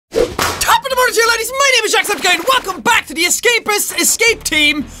Hello, laddies. My name is Jacksepticeye, and welcome back to the Escapists escape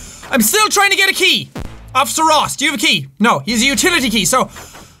team. I'm still trying to get a key. Officer Ross, do you have a key? No, he's a utility key. So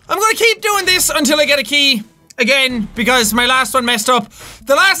I'm going to keep doing this until I get a key again, because my last one messed up.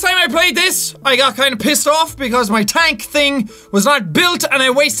 The last time I played this, I got kind of pissed off because my tank thing was not built and I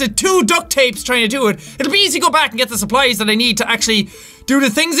wasted 2 duct tapes trying to do it. It'll be easy to go back and get the supplies that I need to actually do the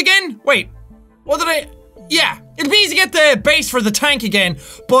things again. Wait, what did I... Yeah, it'll be easy to get the base for the tank again,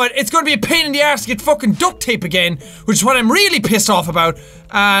 but it's going to be a pain in the arse to get fucking duct tape again, which is what I'm really pissed off about.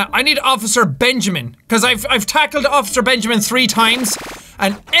 I need Officer Benjamin, because I've tackled Officer Benjamin 3 times,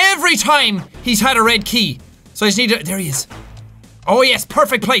 and every time he's had a red key. So I just need to... There he is. Oh yes,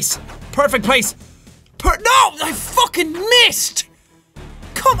 perfect place. Perfect place. No! I fucking missed!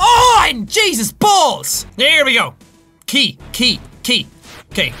 Come on! Jesus balls! There we go. Key.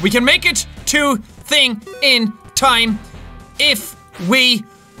 Okay, we can make it to thing in time if we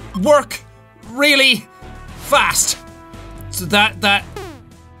work really fast. So that...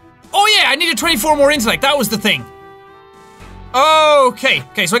 Oh yeah, I needed 24 more intellect. That was the thing. Okay,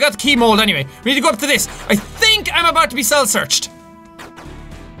 so I got the key mold anyway. We need to go up to this. I think I'm about to be cell searched.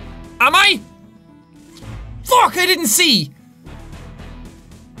 Am I? Fuck, I didn't see.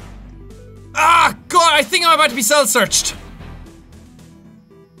 Ah, God, I think I'm about to be cell searched.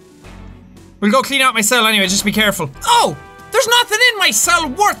 We'll go clean out my cell anyway, just be careful. Oh, there's nothing in my cell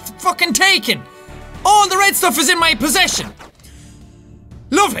worth fucking taking. All the red stuff is in my possession.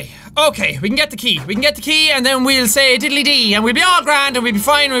 Lovely. Okay, we can get the key. We can get the key and then we'll say diddly dee and we'll be all grand and we'll be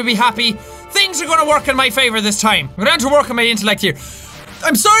fine, we'll be happy. Things are gonna work in my favor this time. I'm going to work on my intellect here.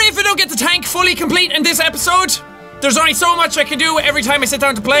 I'm sorry if I don't get the tank fully complete in this episode. There's only so much I can do every time I sit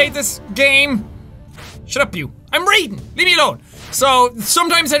down to play this game. Shut up, you. I'm reading. Leave me alone. So,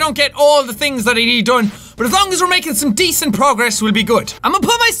 sometimes I don't get all the things that I need done, but as long as we're making some decent progress, we'll be good. I'm gonna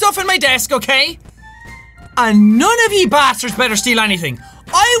put my stuff in my desk, okay? And none of you bastards better steal anything.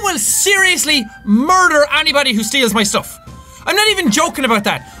 I will seriously murder anybody who steals my stuff. I'm not even joking about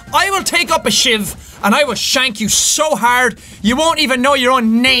that. I will take up a shiv and I will shank you so hard you won't even know your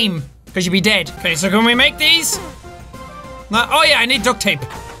own name because you'll be dead. Okay, so can we make these? No, oh yeah, I need duct tape.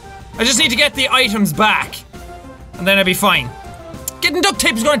 I just need to get the items back and then I'll be fine. Getting duct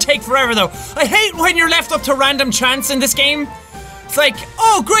tape is going to take forever though. I hate when you're left up to random chance in this game. It's like,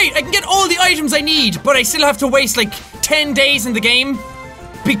 oh great, I can get all the items I need, but I still have to waste like 10 days in the game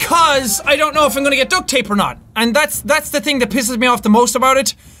because I don't know if I'm going to get duct tape or not. And that's the thing that pisses me off the most about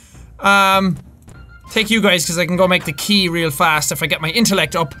it. Take you guys because I can go make the key real fast if I get my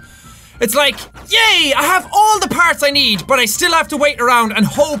intellect up. It's like, yay, I have all the parts I need, but I still have to wait around and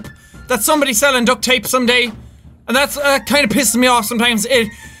hope that somebody's selling duct tape someday. And that's kind of pisses me off sometimes. It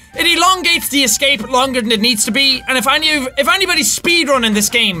elongates the escape longer than it needs to be. And if anybody's speedrunning this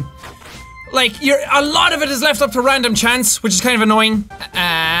game, like a lot of it is left up to random chance, which is kind of annoying.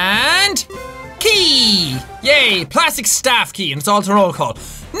 And key, yay! Plastic staff key, and it's all to roll call.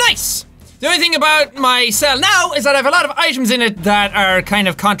 Nice. The only thing about my cell now is that I have a lot of items in it that are kind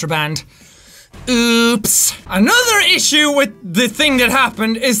of contraband. Oops. Another issue with the thing that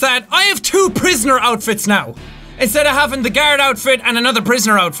happened is that I have 2 prisoner outfits now, instead of having the guard outfit and another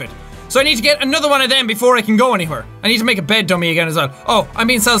prisoner outfit. So I need to get another one of them before I can go anywhere. I need to make a bed dummy again as well. Oh, I'm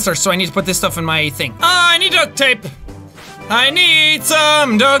being cell searched, so I need to put this stuff in my thing. I need duct tape. I need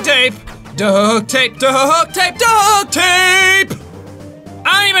some duct tape. Duct tape, duct tape, duct tape.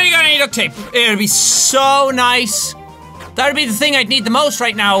 Anybody got any duct tape? It'd be so nice. That'd be the thing I'd need the most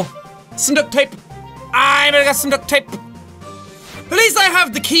right now. Some duct tape. I got some duct tape. At least I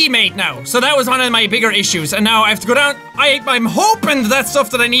have the key made now, so that was one of my bigger issues, and now I have to go down. I'm hoping that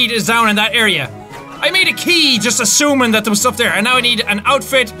stuff that I need is down in that area. I made a key just assuming that there was stuff there, and now I need an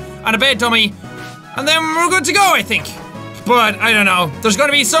outfit and a bed dummy, and then we're good to go, I think. But, I don't know, there's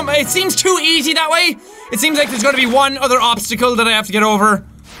gonna be some, it seems too easy that way. It seems like there's gonna be one other obstacle that I have to get over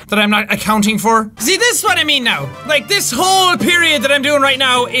that I'm not accounting for. See, this is what I mean now. Like, this whole period that I'm doing right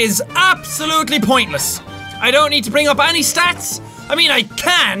now is absolutely pointless. I don't need to bring up any stats. I mean, I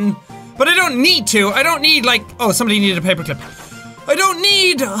can, but I don't need to. I don't need, like, oh, somebody needed a paperclip. I don't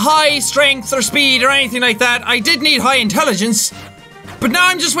need high strength or speed or anything like that. I did need high intelligence, but now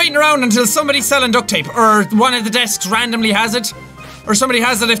I'm just waiting around until somebody's selling duct tape, or one of the desks randomly has it, or somebody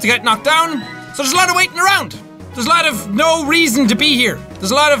has it if they get knocked down. So there's a lot of waiting around. There's a lot of no reason to be here.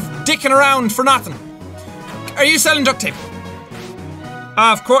 There's a lot of dicking around for nothing. Are you selling duct tape?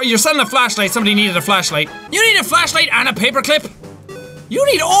 Of course, you're selling a flashlight. Somebody needed a flashlight. You need a flashlight and a paperclip? You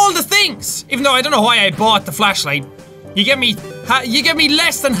need all the things! Even though I don't know why I bought the flashlight. You give me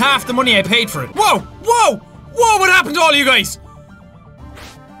less than half the money I paid for it. Whoa! Whoa! Whoa! What happened to all you guys?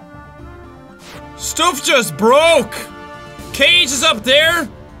 Stuff just broke. Cage is up there.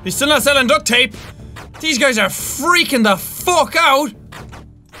 He's still not selling duct tape. These guys are freaking the fuck out.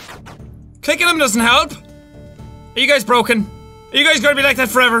 Clicking them doesn't help. Are you guys broken? Are you guys gonna be like that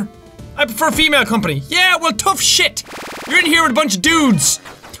forever? I prefer female company. Yeah, well, tough shit. You're in here with a bunch of dudes.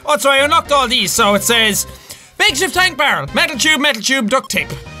 Oh, so I unlocked all these, so it says makeshift tank barrel, metal tube, duct tape.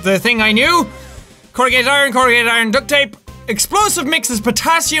 The thing I knew. Corrugated iron, duct tape. Explosive mix is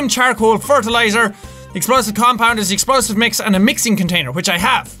potassium, charcoal, fertilizer. Explosive compound is the explosive mix, and a mixing container, which I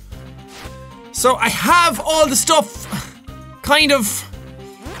have. So I have all the stuff. Kind of.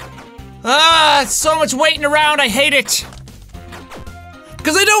 So much waiting around, I hate it.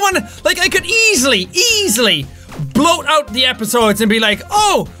 Because I don't want to, like, I could easily bloat out the episodes and be like,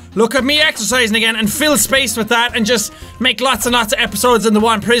 oh, look at me exercising again, and fill space with that and just make lots and lots of episodes in the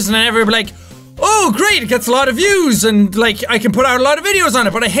one prison, and everybody be like, oh great, it gets a lot of views and like I can put out a lot of videos on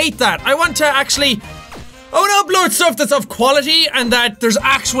it. But I hate that. I want to upload stuff that's of quality and that there's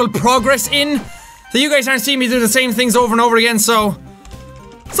actual progress in, that you guys aren't seeing me do the same things over and over again. So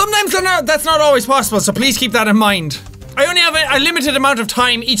sometimes that's not always possible, so please keep that in mind. I only have a limited amount of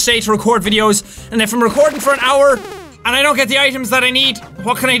time each day to record videos, and if I'm recording for an hour and I don't get the items that I need,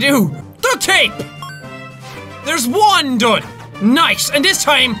 what can I do? Duct tape! There's one done. Nice. And this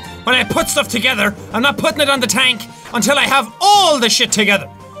time, when I put stuff together, I'm not putting it on the tank until I have all the shit together.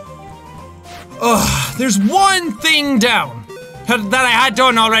 Ugh, there's one thing down that I had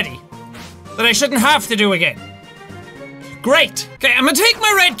done already that I shouldn't have to do again. Great. Okay, I'm gonna take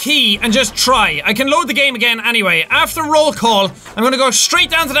my red key and just try. I can load the game again anyway. After roll call, I'm gonna go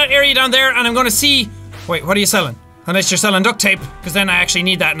straight down to that area down there and I'm gonna see... Wait, what are you selling? Unless you're selling duct tape, because then I actually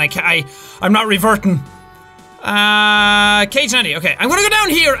need that and I'm not reverting. Cage Andy. Okay, I'm gonna go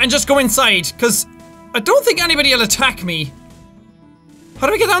down here and just go inside, because I don't think anybody will attack me. How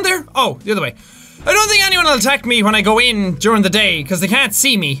do I get down there? Oh, the other way. I don't think anyone will attack me when I go in during the day, because they can't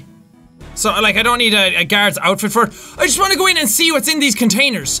see me. So, like, I don't need a guard's outfit for it. I just want to go in and see what's in these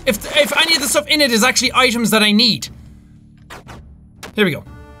containers. If any of the stuff in it is actually items that I need. Here we go.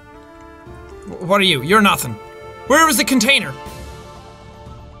 What are you? You're nothing. Where was the container?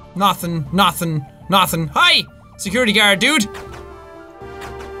 Nothing. Hi! Security guard, dude.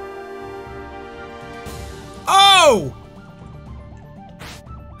 Oh!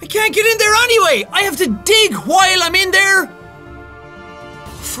 I can't get in there anyway! I have to dig while I'm in there?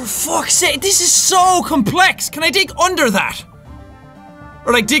 For fuck's sake, this is so complex. Can I dig under that?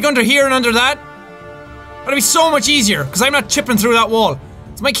 Or like dig under here and under that? That'd be so much easier, because I'm not chipping through that wall.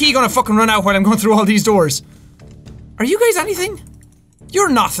 Is my key gonna fucking run out while I'm going through all these doors? Are you guys anything? You're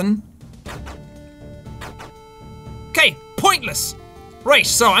nothing. Okay, pointless. Right,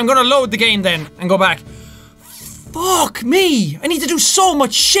 so I'm gonna load the game then and go back. Fuck me! I need to do so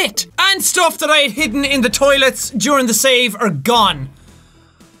much shit! And stuff that I had hidden in the toilets during the save are gone.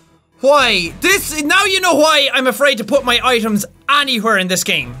 Why? Now you know why I'm afraid to put my items anywhere in this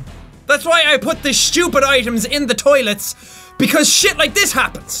game. That's why I put the stupid items in the toilets, because shit like this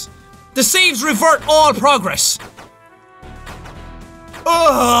happens. The saves revert all progress.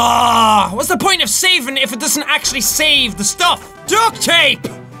 Ugh! What's the point of saving if it doesn't actually save the stuff? Duct tape!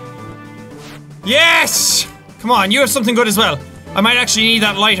 Yes! Come on, you have something good as well. I might actually need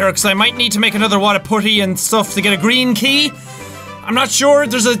that lighter, because I might need to make another wad of putty and stuff to get a green key. I'm not sure.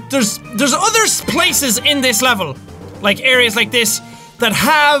 There's other places in this level, like areas like this, that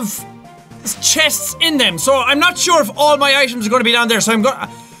have chests in them. So I'm not sure if all my items are going to be down there. So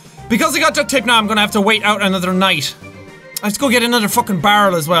because I got duct tape now, I'm going to have to wait out another night. I have to go get another fucking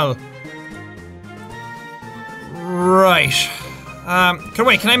barrel as well. Right.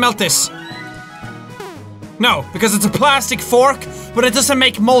 Can I melt this? No, because it's a plastic fork, but it doesn't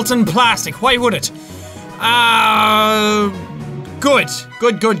make molten plastic. Why would it? Good.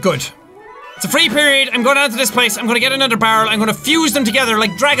 It's a free period. I'm going down to this place. I'm going to get another barrel. I'm going to fuse them together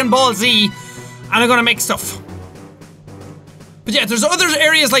like Dragon Ball Z, and I'm going to make stuff. But yeah, there's other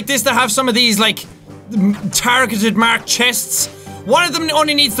areas like this that have some of these like targeted marked chests. One of them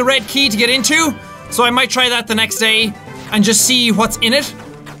only needs the red key to get into, so I might try that the next day and just see what's in it.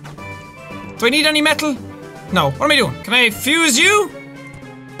 Do I need any metal? No. What am I doing? Can I fuse you?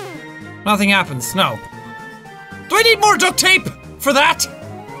 Nothing happens. No. Do I need more duct tape for that?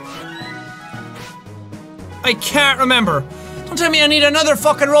 I can't remember. Don't tell me I need another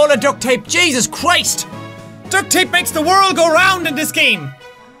fucking roll of duct tape. Jesus Christ! Duct tape makes the world go round in this game.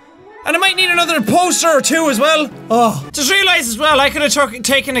 And I might need another poster or two as well. Oh. Just realised as well, I could have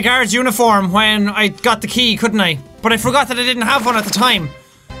taken a guard's uniform when I got the key, couldn't I? But I forgot that I didn't have one at the time.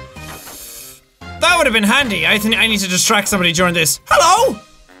 That would have been handy. I think I need to distract somebody during this. Hello!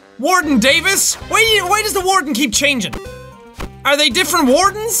 Warden Davis? Why does the warden keep changing? Are they different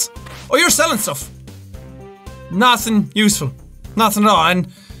wardens? Oh, you're selling stuff. Nothing useful. Nothing at all. And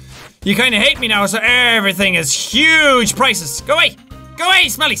you kind of hate me now, so everything is huge prices. Go away. Go away,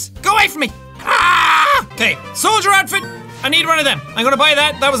 smellies. Go away from me. Ah! Okay, soldier outfit. I need one of them. I'm gonna buy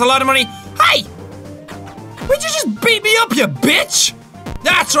that. That was a lot of money. Hey! Would you just beat me up, you bitch?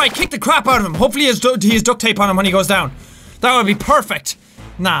 That's right, kick the crap out of him. Hopefully he has duct tape on him when he goes down. That would be perfect.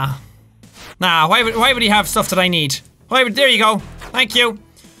 Nah. Nah, why would he have stuff that I need? There you go. Thank you.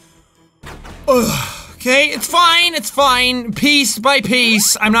 Ugh. Okay, it's fine, piece by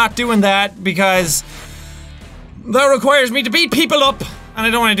piece. I'm not doing that because that requires me to beat people up, and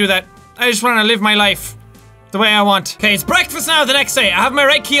I don't want to do that. I just want to live my life the way I want. Okay, it's breakfast now the next day. I have my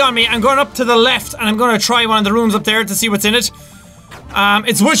red key on me. I'm going up to the left, and I'm going to try one of the rooms up there to see what's in it.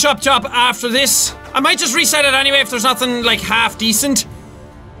 It's woodshop job after this. I might just reset it anyway if there's nothing, like, half decent.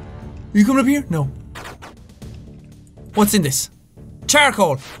 Are you coming up here? No. What's in this?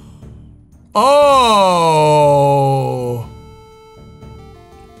 Charcoal. Oh.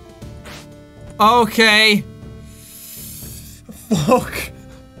 Okay. Fuck.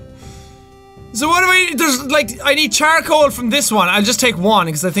 So what do there's like, I need charcoal from this one. I'll just take one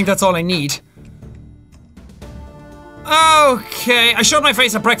because I think that's all I need. Okay. I showed my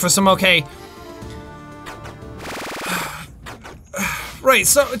face at breakfast, I'm okay. Right,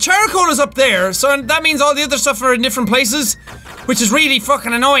 so charcoal is up there, so that means all the other stuff are in different places, which is really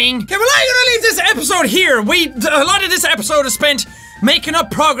fucking annoying. Okay, well, I'm gonna leave this episode here. A lot of this episode is spent making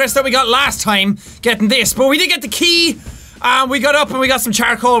up progress that we got last time, getting this, but we did get the key. We got up and we got some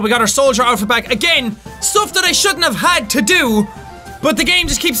charcoal, we got our soldier outfit back. Again, stuff that I shouldn't have had to do, but the game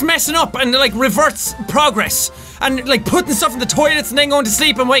just keeps messing up and like reverts progress. And like putting stuff in the toilets and then going to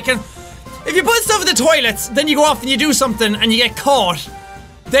sleep and waking. If you put stuff in the toilets, then you go off and you do something and you get caught.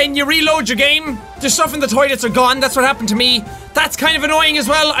 Then you reload your game, the stuff in the toilets are gone, that's what happened to me. That's kind of annoying as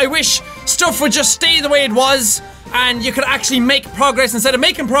well. I wish stuff would just stay the way it was and you could actually make progress. Instead of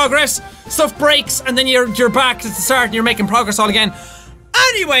making progress, stuff breaks and then you're back to the start and you're making progress all again.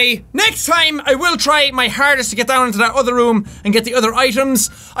 Anyway, next time I will try my hardest to get down into that other room and get the other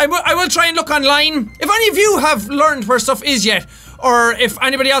items. I will try and look online. If any of you have learned where stuff is yet, or if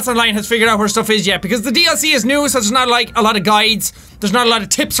anybody else online has figured out where stuff is yet, because the DLC is new, so there's not like a lot of guides, there's not a lot of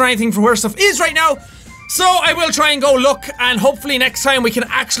tips or anything for where stuff is right now. So I will try and go look, and hopefully next time we can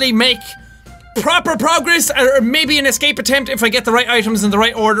actually make proper progress, or maybe an escape attempt if I get the right items in the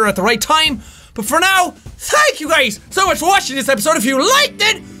right order at the right time. But for now, thank you guys so much for watching this episode. If you liked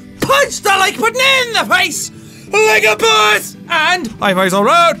it, punch the like button in the face like a boss, and high fives all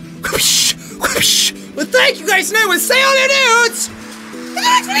around. Whoosh, whoosh. Well, thank you guys. Now we'll say all your dudes. In the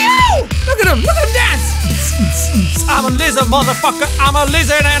next video. Look at him dance. I'm a lizard, motherfucker. I'm a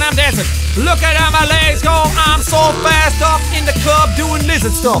lizard and I'm dancing. Look at how my legs go. I'm so fast up in the club doing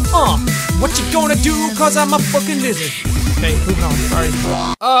lizard stuff. What you gonna do? Cause I'm a fucking lizard. Okay, moving on. Sorry.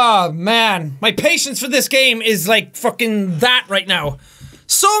 Oh man, my patience for this game is like fucking that right now.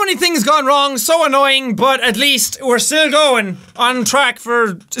 So many things gone wrong, so annoying, but at least we're still going on track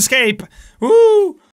for escape. Woo!